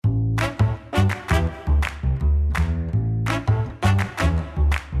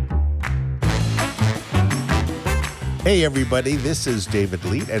Hey, everybody, this is David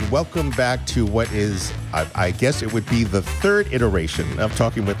Leet, and welcome back to what is, I guess it would be the third iteration of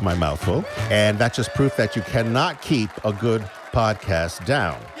Talking with My Mouth Full. And that's just proof that you cannot keep a good podcast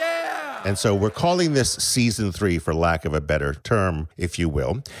down. Yeah! And so we're calling this season 3, for lack of a better term, if you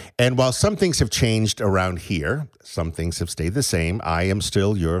will. And while some things have changed around here, some things have stayed the same. I am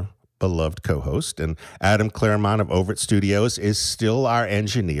still your beloved co-host, and Adam Claremont of Overt Studios is still our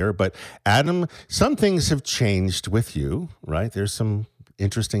engineer. But Adam, some things have changed with you, right? There's some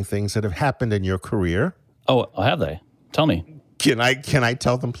interesting things that have happened in your career. Oh, have they? Tell me. Can I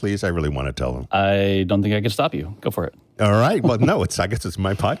tell them, please? I really want to tell them. I don't think I can stop you. Go for it. All right. Well, no, I guess it's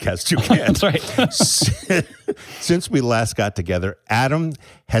my podcast. You can. That's right. Since we last got together, Adam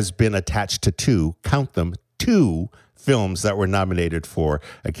has been attached to two films that were nominated for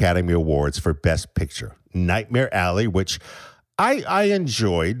Academy Awards for Best Picture. Nightmare Alley, which I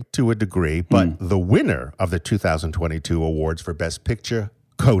enjoyed to a degree, but the winner of the 2022 awards for Best Picture,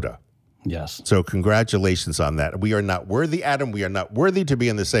 Coda. Yes. So congratulations on that. We are not worthy, Adam. We are not worthy to be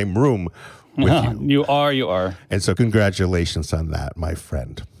in the same room with you. You are. And so congratulations on that, my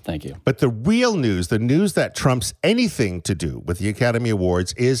friend. Thank you. But the real news, the news that trumps anything to do with the Academy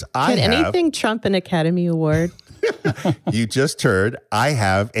Awards is Can anything trump an Academy Award? You just heard, I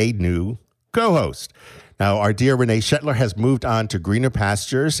have a new co-host. Now, our dear Renee Shetler has moved on to greener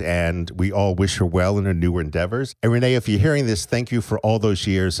pastures, and we all wish her well in her newer endeavors. And Renee, if you're hearing this, thank you for all those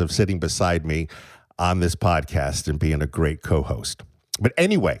years of sitting beside me on this podcast and being a great co-host. But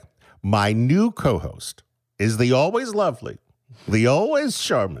anyway, my new co-host is the always lovely, the always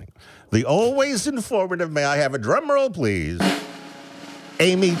charming, the always informative, may I have a drum roll, please,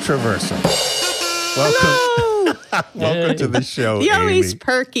 Amy Traverso. Welcome. Welcome to the show, The always Amy.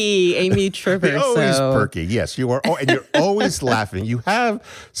 Perky Amy Traverso. The always perky. Yes, you are. And you're always laughing. You have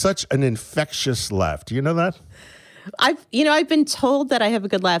such an infectious laugh. Do you know that? I've been told that I have a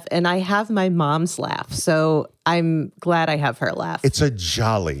good laugh, and I have my mom's laugh. So I'm glad I have her laugh. It's a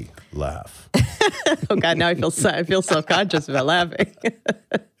jolly laugh. Oh God, now I feel self-conscious about laughing.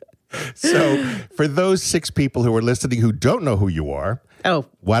 So for those 6 people who are listening who don't know who you are,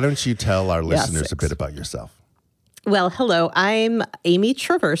 why don't you tell our listeners a bit about yourself? Well, hello, I'm Amy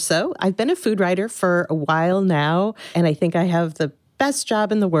Traverso. I've been a food writer for a while now, and I think I have the best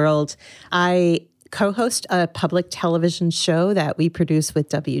job in the world. I co-host a public television show that we produce with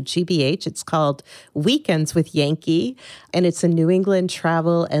WGBH. It's called Weekends with Yankee, and it's a New England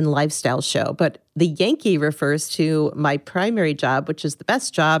travel and lifestyle show. But the Yankee refers to my primary job, which is the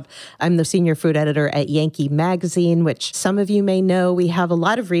best job. I'm the senior food editor at Yankee Magazine, which some of you may know. We have a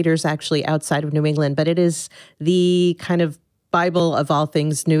lot of readers actually outside of New England, but it is the kind of Bible of all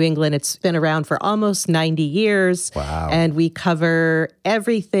things New England. It's been around for almost 90 years. Wow. And we cover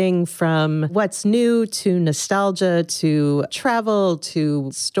everything from what's new to nostalgia to travel to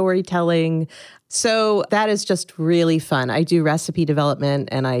storytelling. So that is just really fun. I do recipe development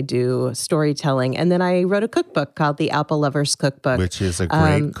and I do storytelling. And then I wrote a cookbook called The Apple Lover's Cookbook. Which is a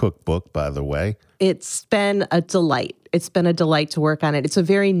great cookbook, by the way. It's been a delight. It's been a delight to work on it. It's a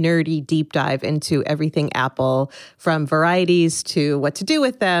very nerdy deep dive into everything Apple, from varieties to what to do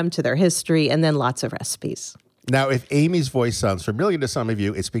with them, to their history, and then lots of recipes. Now, if Amy's voice sounds familiar to some of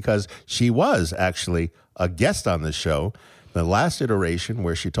you, it's because she was actually a guest on the show, the last iteration,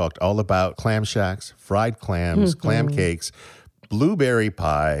 where she talked all about clam shacks, fried clams, clam cakes, blueberry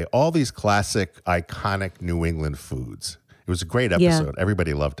pie, all these classic, iconic New England foods. It was a great episode. Yeah.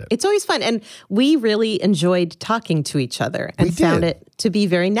 Everybody loved it. It's always fun. And we really enjoyed talking to each other and found it to be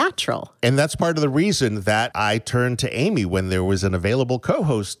very natural. And that's part of the reason that I turned to Amy when there was an available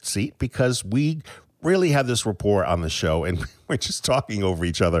co-host seat, because we really have this rapport on the show, and we're just talking over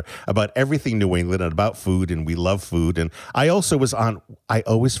each other about everything New England and about food, and we love food. And I also was on, I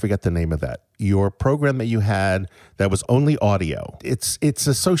always forget the name of that, your program that you had that was only audio. It's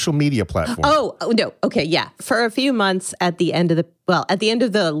a social media platform. Oh, no. Okay, yeah. For a few months at the end of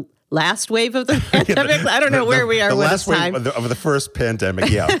the last wave of the pandemic. I don't know where we are with last time. Wave of the first pandemic,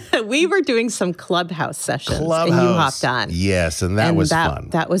 yeah. We were doing some Clubhouse sessions, and you hopped on. Yes, and that was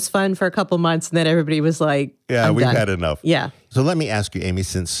fun. That was fun for a couple months, and then everybody was like, we've had enough. Yeah. So let me ask you, Amy,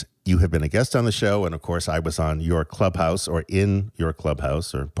 since you have been a guest on the show, and of course I was on your Clubhouse, or in your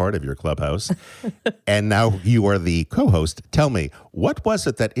Clubhouse, or part of your Clubhouse, and now you are the co-host. Tell me, what was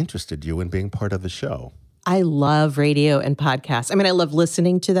it that interested you in being part of the show? I love radio and podcasts. I mean, I love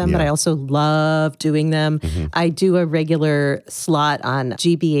listening to them, but I also love doing them. Mm-hmm. I do a regular slot on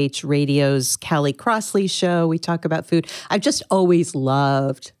GBH Radio's Callie Crossley show. We talk about food. I've just always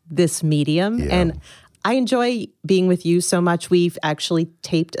loved this medium. Yeah. And I enjoy being with you so much. We've actually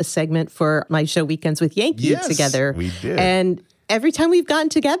taped a segment for my show Weekends with Yankee Yes, together. we did. And every time we've gotten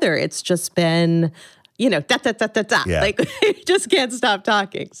together, it's just been, da, da, da, da, da. Yeah. Like, we just can't stop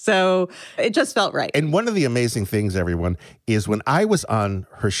talking. So it just felt right. And one of the amazing things, everyone, is when I was on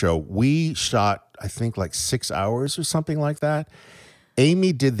her show, we shot, I think, like 6 hours or something like that.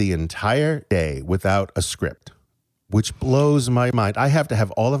 Amy did the entire day without a script, which blows my mind. I have to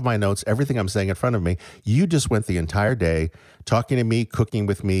have all of my notes, everything I'm saying in front of me. You just went the entire day talking to me, cooking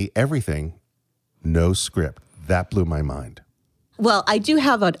with me, everything, no script. That blew my mind. Well, I do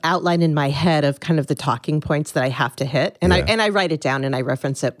have an outline in my head of kind of the talking points that I have to hit. And Yeah. I write it down and I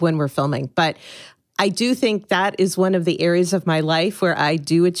reference it when we're filming. But I do think that is one of the areas of my life where I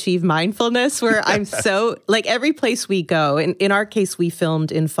do achieve mindfulness, where I'm so, like every place we go, in our case, we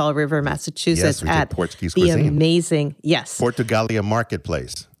filmed in Fall River, Massachusetts Yes, we did at Portuguese the cuisine. amazing, yes. Portugalia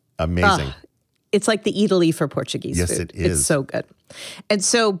Marketplace. Amazing. It's like the Italy for Portuguese Yes, food. it is. It's so good. And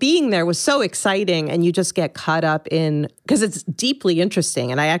so being there was so exciting, and you just get caught up in, because it's deeply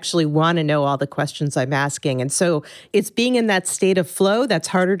interesting, and I actually want to know all the questions I'm asking. And so it's being in that state of flow that's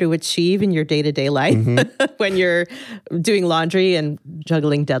harder to achieve in your day-to-day life when you're doing laundry and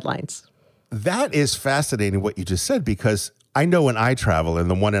juggling deadlines. That is fascinating what you just said, because I know when I travel, and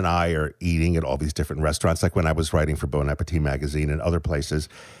the one and I are eating at all these different restaurants, like when I was writing for Bon Appetit magazine and other places,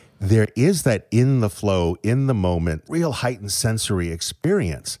 there is that in the flow, in the moment, real heightened sensory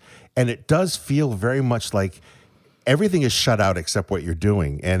experience. And it does feel very much like everything is shut out except what you're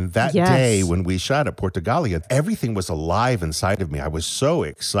doing. And that Yes. day when we shot at Portugalia, everything was alive inside of me. I was so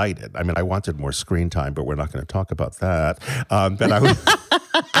excited. I mean, I wanted more screen time, but we're not going to talk about that. But I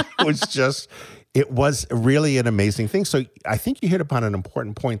was, it was really an amazing thing. So I think you hit upon an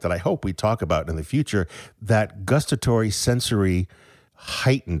important point that I hope we talk about in the future, that gustatory sensory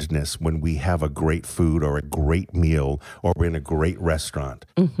heightenedness when we have a great food or a great meal or we're in a great restaurant.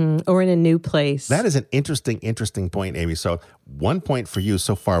 Or in a new place. That is an interesting point, Amy. So 1 point for you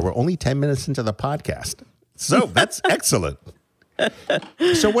so far. We're only 10 minutes into the podcast. So that's excellent.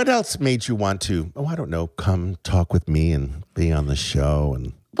 So what else made you want to, I don't know, come talk with me and be on the show?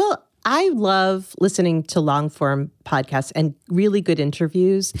 And Well, I love listening to long form podcasts and really good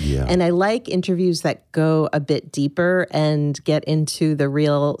interviews. Yeah. And I like interviews that go a bit deeper and get into the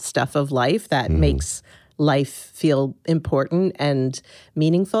real stuff of life that makes life feel important and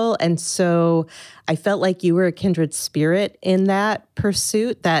meaningful. And so I felt like you were a kindred spirit in that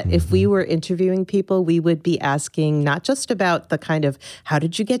pursuit, that if we were interviewing people, we would be asking not just about the kind of, how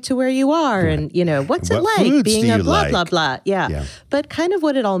did you get to where you are? And, what's it What like foods being do a you blah, like? blah, blah. Yeah. But kind of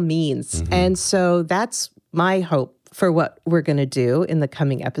what it all means. And so that's my hope for what we're going to do in the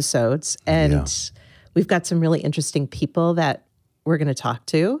coming episodes. And we've got some really interesting people that we're going to talk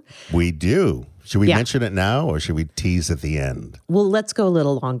to. we do. Should we Yeah. mention it now or should we tease at the end? Well, let's go a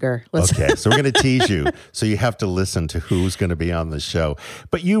little longer. Okay, so we're going to tease you, so you have to listen to who's going to be on the show.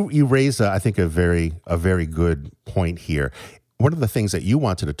 But you raise, I think, a very good point here. One of the things that you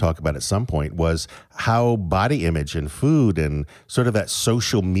wanted to talk about at some point was how body image and food and sort of that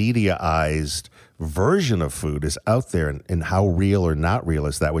social media-ized version of food is out there, and how real or not real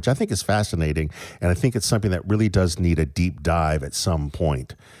is that, which I think is fascinating. And I think it's something that really does need a deep dive at some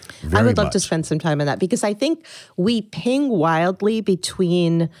point. I would love to much. spend some time on that, because I think we ping wildly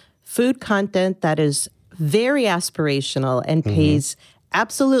between food content that is very aspirational and pays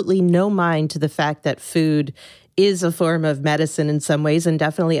absolutely no mind to the fact that food is a form of medicine in some ways and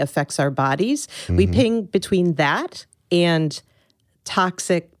definitely affects our bodies. We ping between that and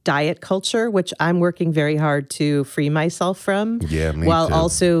toxic diet culture, which I'm working very hard to free myself from, Yeah, me while too.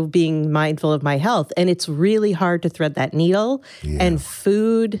 also being mindful of my health. And it's really hard to thread that needle. And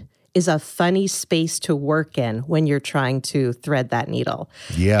food is a funny space to work in when you're trying to thread that needle.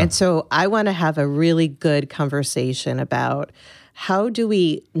 Yeah. And so I want to have a really good conversation about how do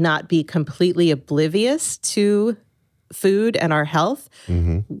we not be completely oblivious to food and our health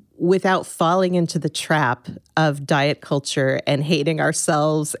without falling into the trap of diet culture and hating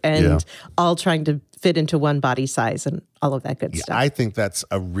ourselves and all trying to fit into one body size and all of that good stuff. I think that's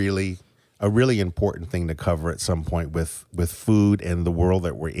a really important thing to cover at some point with food and the world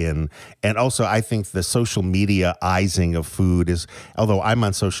that we're in. And also, I think the social media-izing of food is, although I'm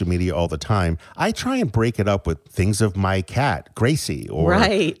on social media all the time, I try and break it up with things of my cat, Gracie, or,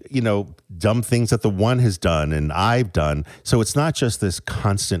 dumb things that the one has done and I've done. So it's not just this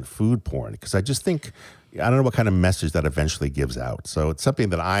constant food porn, because I just think, I don't know what kind of message that eventually gives out. So it's something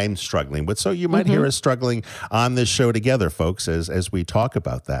that I'm struggling with. So you might hear us struggling on this show together, folks, as we talk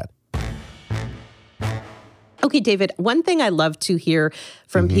about that. Okay, David, one thing I love to hear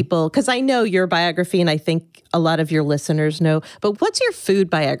from people, because I know your biography and I think a lot of your listeners know, but what's your food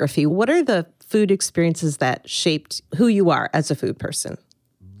biography? What are the food experiences that shaped who you are as a food person?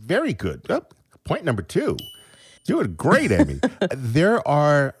 Very good. Oh, point number 2. Doing great, Amy.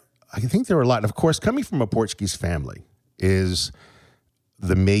 I think there are a lot. Of course, coming from a Portuguese family is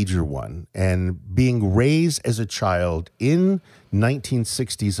the major one. And being raised as a child in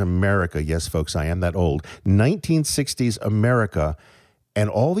 1960s America, yes, folks, I am that old, 1960s America, and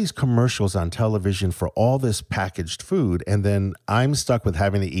all these commercials on television for all this packaged food, and then I'm stuck with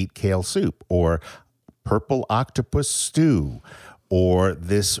having to eat kale soup or purple octopus stew or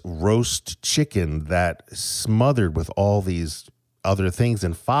this roast chicken that smothered with all these other things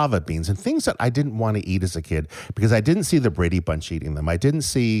and fava beans and things that I didn't want to eat as a kid because I didn't see the Brady Bunch eating them. I didn't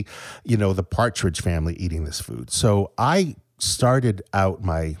see, the Partridge Family eating this food. So I started out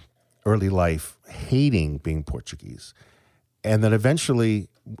my early life hating being Portuguese. And then eventually,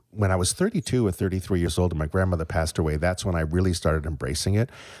 when I was 32 or 33 years old and my grandmother passed away, that's when I really started embracing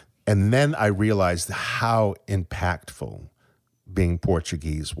it. And then I realized how impactful being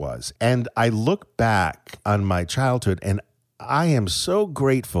Portuguese was. And I look back on my childhood and I am so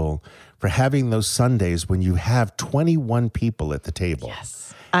grateful for having those Sundays when you have 21 people at the table.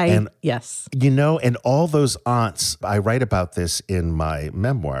 Yes. Yes. And all those aunts, I write about this in my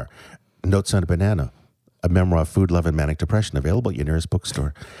memoir, Notes on a Banana, a memoir of food, love, and manic depression, available at your nearest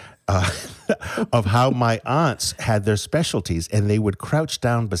bookstore, of how my aunts had their specialties and they would crouch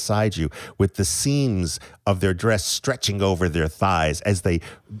down beside you with the seams of their dress stretching over their thighs as they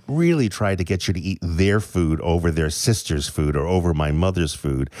really tried to get you to eat their food over their sister's food or over my mother's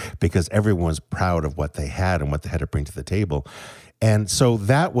food because everyone was proud of what they had and what they had to bring to the table. And so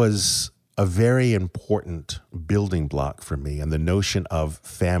that was a very important building block for me, and the notion of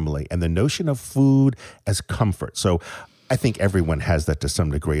family and the notion of food as comfort. So I think everyone has that to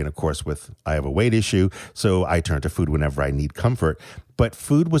some degree. And of course, I have a weight issue, so I turn to food whenever I need comfort. But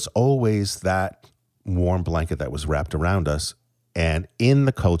food was always that warm blanket that was wrapped around us. And in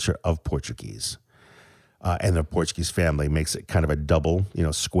the culture of Portuguese, and the Portuguese family makes it kind of a double,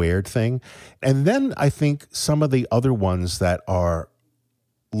 squared thing. And then I think some of the other ones that are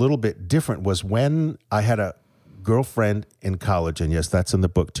a little bit different was when I had a girlfriend in college, and yes, that's in the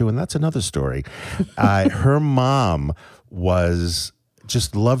book too, and that's another story. Her mom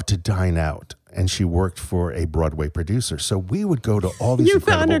just loved to dine out, and she worked for a Broadway producer. So we would go to all these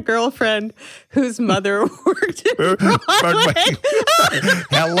found a girlfriend whose mother worked in Broadway.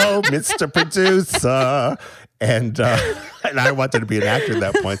 Hello, Mr. Producer. And I wanted to be an actor at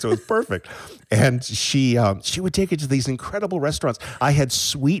that point, so it was perfect. And she would take it to these incredible restaurants. I had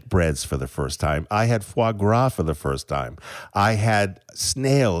sweetbreads for the first time. I had foie gras for the first time. I had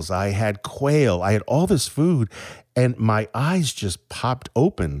snails. I had quail. I had all this food. And my eyes just popped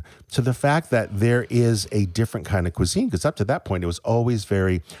open to the fact that there is a different kind of cuisine. Because up to that point, it was always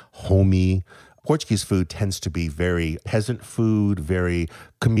very homey. Portuguese food tends to be very peasant food, very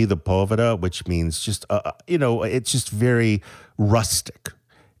comida povera, which means just, it's just very rustic.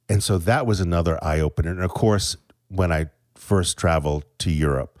 And so that was another eye-opener. And of course, when I first traveled to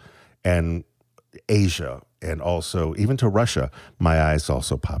Europe and Asia and also even to Russia, my eyes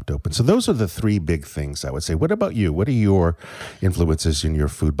also popped open. So those are the 3 big things I would say. What about you? What are your influences in your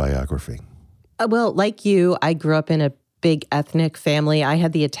food biography? Well, like you, I grew up in a big ethnic family. I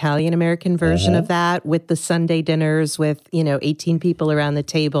had the Italian-American version of that with the Sunday dinners with, 18 people around the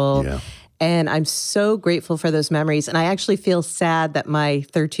table. Yeah. And I'm so grateful for those memories. And I actually feel sad that my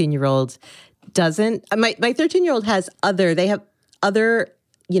 13-year-old doesn't. My 13-year-old they have other,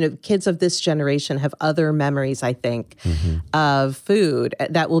 kids of this generation have other memories, I think, of food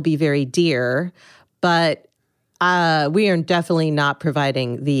that will be very dear. But we are definitely not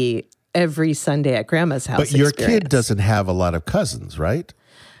providing the every Sunday at grandma's house But your experience. kid doesn't have a lot of cousins, right?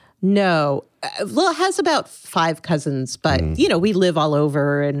 No. Well, it has about 5 cousins, but, we live all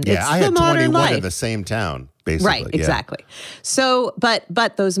over and it's I the had modern 21 life. in the same town, basically. Right, exactly. So,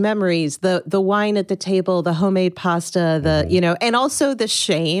 but those memories, the wine at the table, the homemade pasta, and also the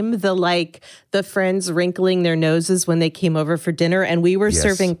shame, the friends wrinkling their noses when they came over for dinner, and we were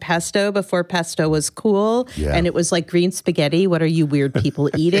serving pesto before pesto was cool, and it was like green spaghetti. What are you weird people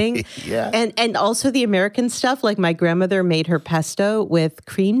eating? And also the American stuff, like my grandmother made her pesto with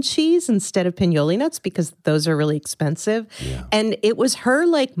cream cheese instead of of pinoli nuts because those are really expensive. Yeah. And it was her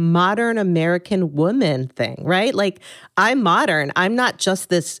like modern American woman thing, right? Like, I'm modern. I'm not just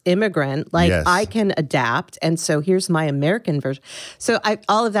this immigrant. Like, Yes. I can adapt. And so here's my American version. So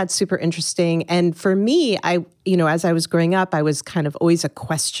all of that's super interesting. And for me, as I was growing up, I was kind of always a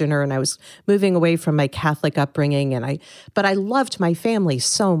questioner, and I was moving away from my Catholic upbringing. But I loved my family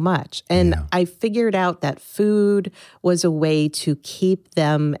so much. And I figured out that food was a way to keep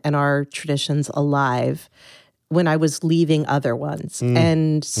them and our traditions alive when I was leaving other ones.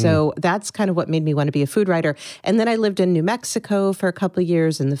 And so that's kind of what made me want to be a food writer. And then I lived in New Mexico for a couple of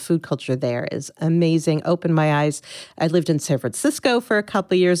years, and the food culture there is amazing. Opened my eyes. I lived in San Francisco for a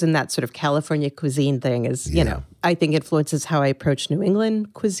couple of years, and that sort of California cuisine thing is, I think influences how I approach New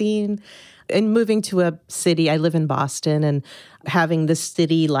England cuisine. And moving to a city, I live in Boston, and having the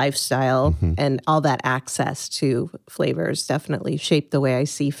city lifestyle and all that access to flavors definitely shaped the way I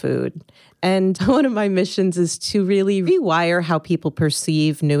see food. And one of my missions is to really rewire how people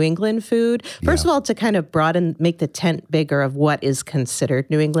perceive New England food. First of all, to kind of make the tent bigger of what is considered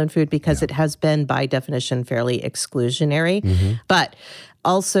New England food, because it has been, by definition, fairly exclusionary. But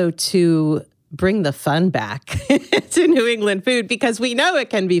also to bring the fun back to New England food, because we know it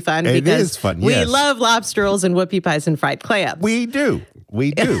can be fun. It because is fun, we yes. love lobster rolls and whoopie pies and fried clams. We do.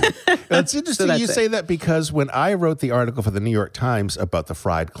 It's interesting that's you it. say that, because when I wrote the article for the New York Times about the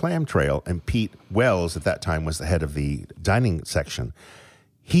fried clam trail, and Pete Wells at that time was the head of the dining section,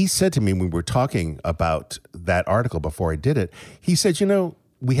 he said to me when we were talking about that article before I did it, he said,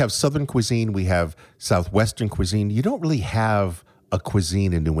 we have Southern cuisine, we have Southwestern cuisine. You don't really have a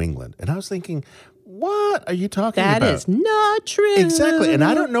cuisine in New England. And I was thinking, what are you talking about? That is not true. Exactly. And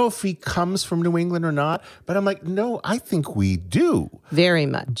I don't know if he comes from New England or not, but I'm like, no, I think we do. Very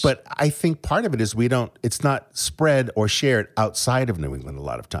much. But I think part of it is it's not spread or shared outside of New England a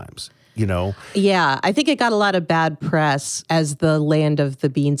lot of times, Yeah, I think it got a lot of bad press as the land of the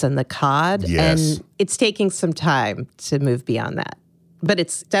beans and the cod. Yes. And it's taking some time to move beyond that. But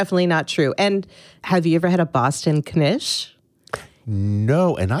it's definitely not true. And have you ever had a Boston knish?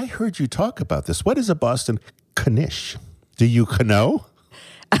 No, and I heard you talk about this. What is a Boston knish? Do you know?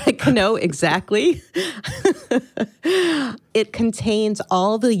 I know exactly. It contains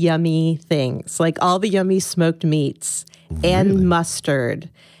all the yummy things, like all the yummy smoked meats and mustard.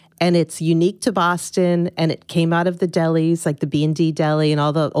 And it's unique to Boston, and it came out of the delis, like the B&D deli and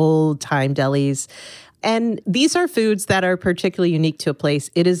all the old-time delis. And these are foods that are particularly unique to a place.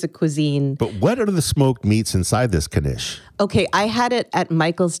 It is a cuisine. But what are the smoked meats inside this knish? Okay, I had it at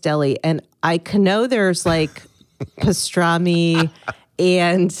Michael's Deli, and I know there's like pastrami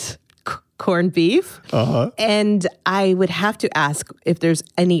and corned beef. And I would have to ask if there's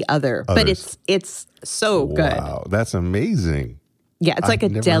any other. But it's so good. Wow, that's amazing. Yeah, it's like a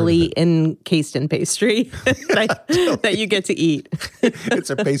deli encased in pastry that you get to eat.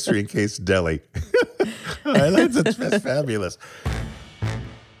 It's a pastry encased deli. That's fabulous.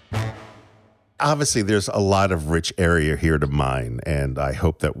 Obviously, there's a lot of rich area here to mine, and I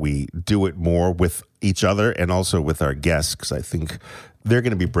hope that we do it more with each other and also with our guests, because I think they're going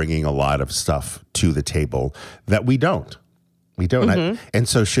to be bringing a lot of stuff to the table that we don't. And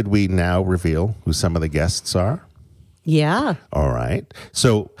so should we now reveal who some of the guests are? Yeah. All right.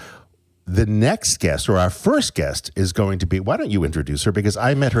 So the next guest, or our first guest, is going to be, why don't you introduce her? Because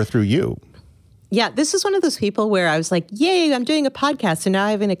I met her through you. Yeah, this is one of those people where I was like, yay, I'm doing a podcast, and now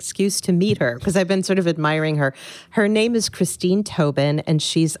I have an excuse to meet her because I've been sort of admiring her. Her name is Christine Tobin, and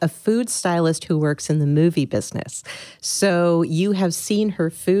she's a food stylist who works in the movie business. So you have seen her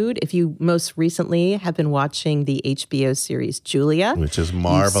food if you most recently have been watching the HBO series Julia. Which is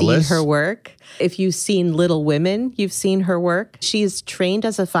marvelous. You've seen her work. If you've seen Little Women, you've seen her work. She's trained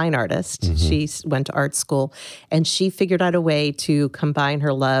as a fine artist. Mm-hmm. She went to art school, and she figured out a way to combine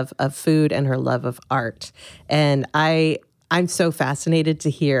her love of food and her love of art. And I'm so fascinated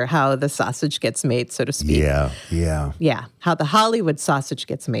to hear how the sausage gets made, so to speak. Yeah, how the Hollywood sausage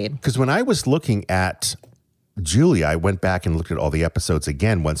gets made. Because when I was looking at Julia, I went back and looked at all the episodes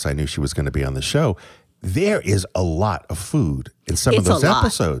again once I knew she was going to be on the show. There is a lot of food in some of those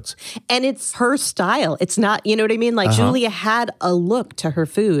episodes. And it's her style. It's not, you know what I mean? Like Julia had a look to her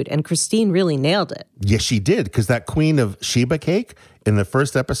food, and Christine really nailed it. Yes, she did. Because that Queen of Sheba cake in the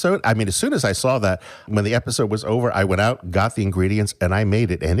first episode, I mean, as soon as I saw that, when the episode was over, I went out, got the ingredients, and I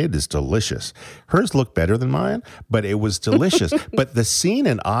made it. And it is delicious. Hers looked better than mine, but it was delicious. But the scene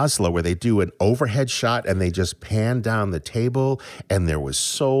in Oslo where they do an overhead shot and they just pan down the table, and there was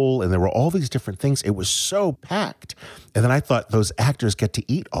soul, and there were all these different things. It was so packed. And then I thought, those actors get to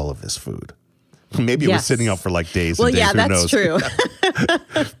eat all of this food. Maybe it was Yes. sitting out for like days Well, and days. yeah, Who that's knows? true.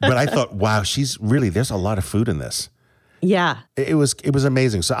 But I thought, wow, there's a lot of food in this. Yeah. It was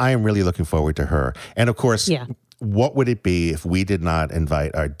amazing. So I am really looking forward to her. And of course, Yeah. what would it be if we did not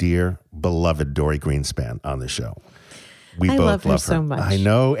invite our dear, beloved Dory Greenspan on the show? We I both love her so much. I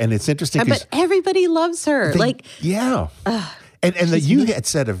know. And it's interesting. But everybody loves her. Yeah. And you had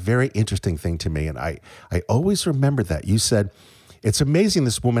said a very interesting thing to me. And I always remember that. You said, it's amazing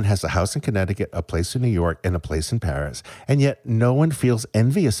this woman has a house in Connecticut, a place in New York, and a place in Paris. And yet no one feels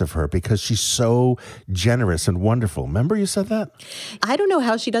envious of her because she's so generous and wonderful. Remember you said that? I don't know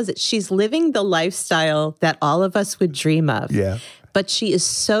how she does it. She's living the lifestyle that all of us would dream of. Yeah. But she is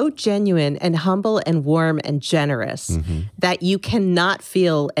so genuine and humble and warm and generous that you cannot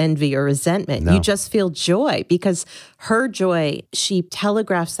feel envy or resentment. No. You just feel joy because her joy, she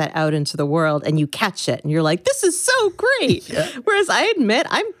telegraphs that out into the world and you catch it and you're like, this is so great. Whereas I admit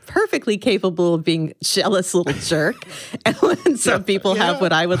I'm perfectly capable of being a jealous little jerk. And when some people have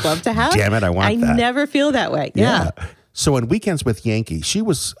what I would love to have, Damn it, I want that. I never feel that way. Yeah. So on Weekends with Yankee, she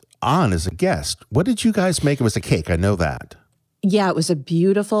was on as a guest. What did you guys make? It was a cake. I know that. Yeah, it was a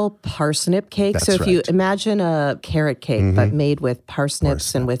beautiful parsnip cake. That's so if you right. imagine a carrot cake, but made with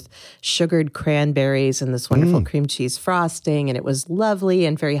parsnips and with sugared cranberries and this wonderful cream cheese frosting, and it was lovely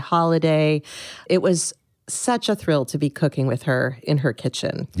and very holiday. It was such a thrill to be cooking with her in her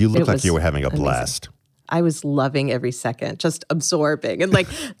kitchen. You look It like was you were having a amazing. blast. I was loving every second, just absorbing and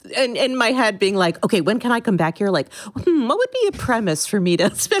and in my head being like, okay, when can I come back here? Like, what would be a premise for me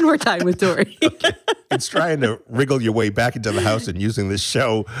to spend more time with Dory? It's trying to wriggle your way back into the house and using this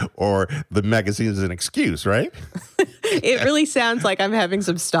show or the magazine as an excuse, right? It really sounds like I'm having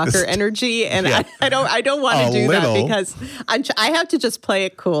some stalker energy, and I don't want A to do little. that because I have to just play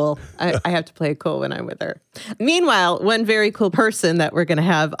it cool. I have to play it cool when I'm with her. Meanwhile, one very cool person that we're going to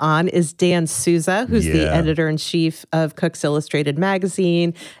have on is Dan Souza, who's the editor-in-chief of Cooks Illustrated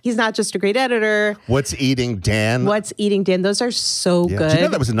magazine. He's not just a great editor. What's Eating Dan? What's Eating Dan? Those are so Yeah. good. Do you know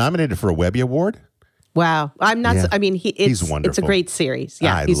that was nominated for a Webby Award? Wow. I'm not, Yeah. I mean, He's it's wonderful. a great series.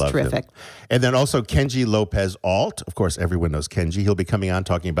 Yeah, I he's love terrific. him. And then also Kenji Lopez Alt. Of course, everyone knows Kenji. He'll be coming on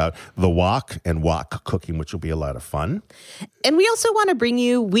talking about the wok and wok cooking, which will be a lot of fun. And we also want to bring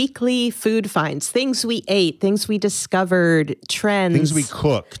you weekly food finds, things we ate, things we discovered, trends. Things we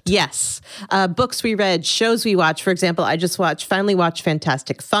cooked. Yes. Books we read, shows we watched. For example, I just finally watched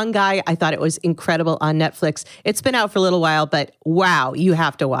Fantastic Fungi. I thought it was incredible on Netflix. It's been out for a little while, but wow, you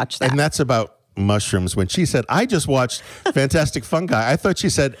have to watch that. And that's about mushrooms. When she said, I just watched Fantastic Fungi, I thought she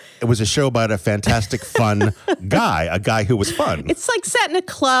said it was a show about a fantastic fun guy, a guy who was fun. It's like set in a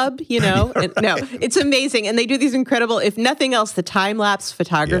club, you know? Right. And, no, it's amazing. And they do these incredible, if nothing else, the time-lapse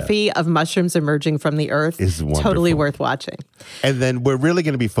photography of mushrooms emerging from the earth Is wonderful. totally worth watching. And then we're really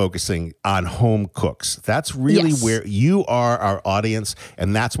going to be focusing on home cooks. That's really Yes. where you are our audience,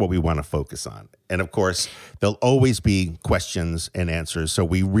 and that's what we want to focus on. And of course, there'll always be questions and answers. So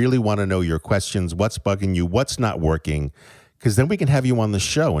we really want to know your questions, what's bugging you, what's not working, because then we can have you on the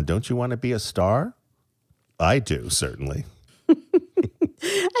show. And don't you want to be a star? I do, certainly.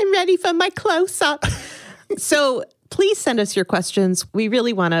 I'm ready for my close-up. So please send us your questions. We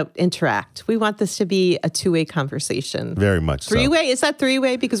really want to interact. We want this to be a two-way conversation. Very much so. Three-way? Is that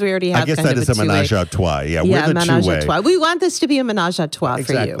three-way? Because we already have I guess kind that of is a two-way. menage a trois. Yeah, Yeah, we're the menage two-way. a trois. We want this to be a menage a trois for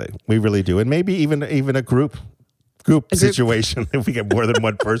Exactly. you. We really do. And maybe even a group situation if we get more than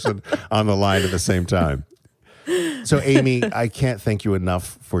one person on the line at the same time. So, Amy, I can't thank you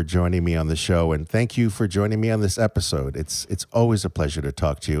enough for joining me on the show, and thank you for joining me on this episode. It's always a pleasure to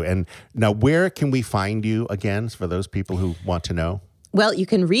talk to you. And now, where can we find you again for those people who want to know? Well, you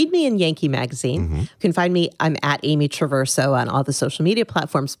can read me in Yankee Magazine. You can find me, I'm at Amy Traverso on all the social media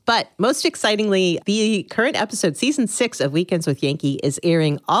platforms. But most excitingly, the current episode, season 6 of Weekends with Yankee, is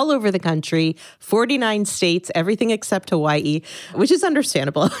airing all over the country, 49 states, everything except Hawaii, which is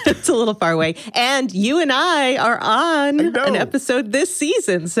understandable. It's a little far away. And you and I are on an episode this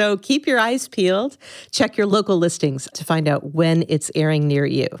season. So keep your eyes peeled. Check your local listings to find out when it's airing near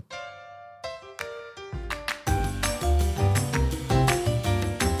you.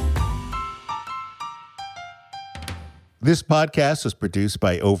 This podcast was produced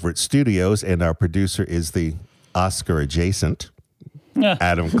by Overt Studios, and our producer is the Oscar adjacent,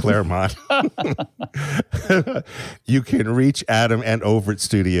 Adam Claremont. You can reach Adam and Overt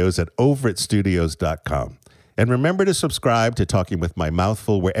Studios at overtstudios.com. And remember to subscribe to Talking with My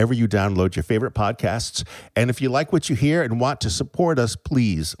Mouthful wherever you download your favorite podcasts. And if you like what you hear and want to support us,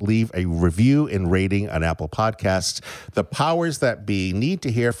 please leave a review and rating on Apple Podcasts. The powers that be need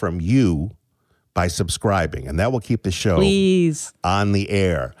to hear from you by subscribing, and that will keep the show Please. on the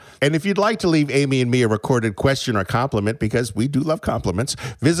air. And if you'd like to leave Amy and me a recorded question or compliment, because we do love compliments,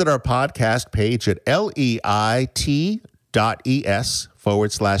 visit our podcast page at leit.es/chat.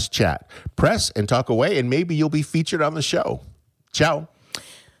 Press and talk away, and maybe you'll be featured on the show. Ciao.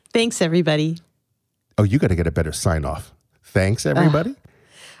 Thanks, everybody. Oh, you got to get a better sign off. Thanks, everybody.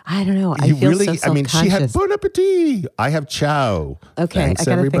 I don't know. I You feel really, so I mean, she had self-conscious. bon appetit. I have ciao. Okay, Thanks, I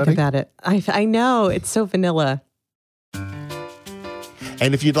got to think everybody. about it. I know. It's so vanilla.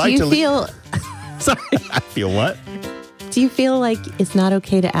 And if you'd Do like you to feel... Sorry, I feel what? Do you feel like it's not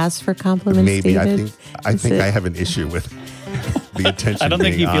okay to ask for compliments, Maybe David? I think it- I have an issue with the attention. I don't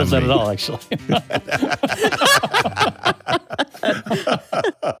think he being feels on that me. at all, actually.